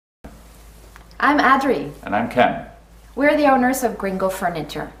I'm Adri. And I'm Ken. We're the owners of Gringo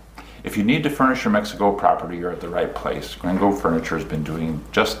Furniture. If you need to furnish your Mexico property, you're at the right place. Gringo Furniture has been doing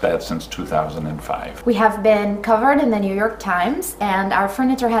just that since 2005. We have been covered in the New York Times, and our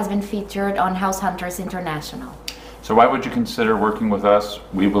furniture has been featured on House Hunters International. So why would you consider working with us?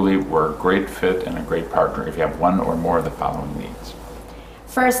 We believe we're a great fit and a great partner if you have one or more of the following needs.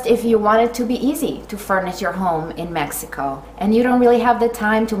 First, if you want it to be easy to furnish your home in Mexico, and you don't really have the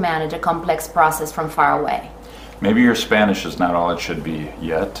time to manage a complex process from far away. Maybe your Spanish is not all it should be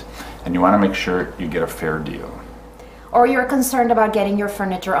yet, and you want to make sure you get a fair deal. Or you're concerned about getting your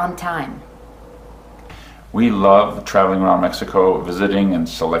furniture on time. We love traveling around Mexico, visiting and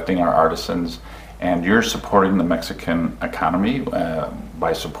selecting our artisans, and you're supporting the Mexican economy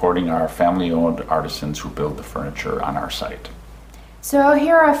by supporting our family-owned artisans who build the furniture on our site. So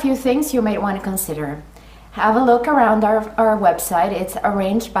here are a few things you might want to consider. Have a look around our website. It's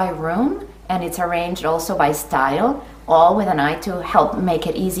arranged by room, and it's arranged also by style, all with an eye to help make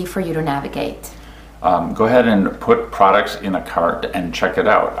it easy for you to navigate. Go ahead and put products in a cart and check it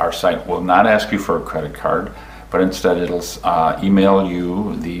out. Our site will not ask you for a credit card, but instead it'll email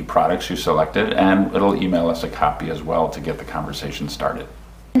you the products you selected, and it'll email us a copy as well to get the conversation started.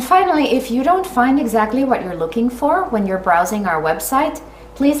 And finally, if you don't find exactly what you're looking for when you're browsing our website,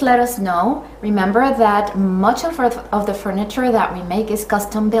 please let us know. Remember that much of the furniture that we make is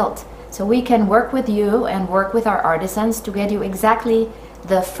custom built. So we can work with you and work with our artisans to get you exactly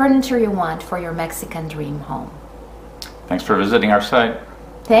the furniture you want for your Mexican dream home. Thanks for visiting our site.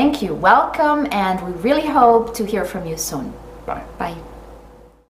 Thank you. Welcome, and we really hope to hear from you soon. Bye. Bye.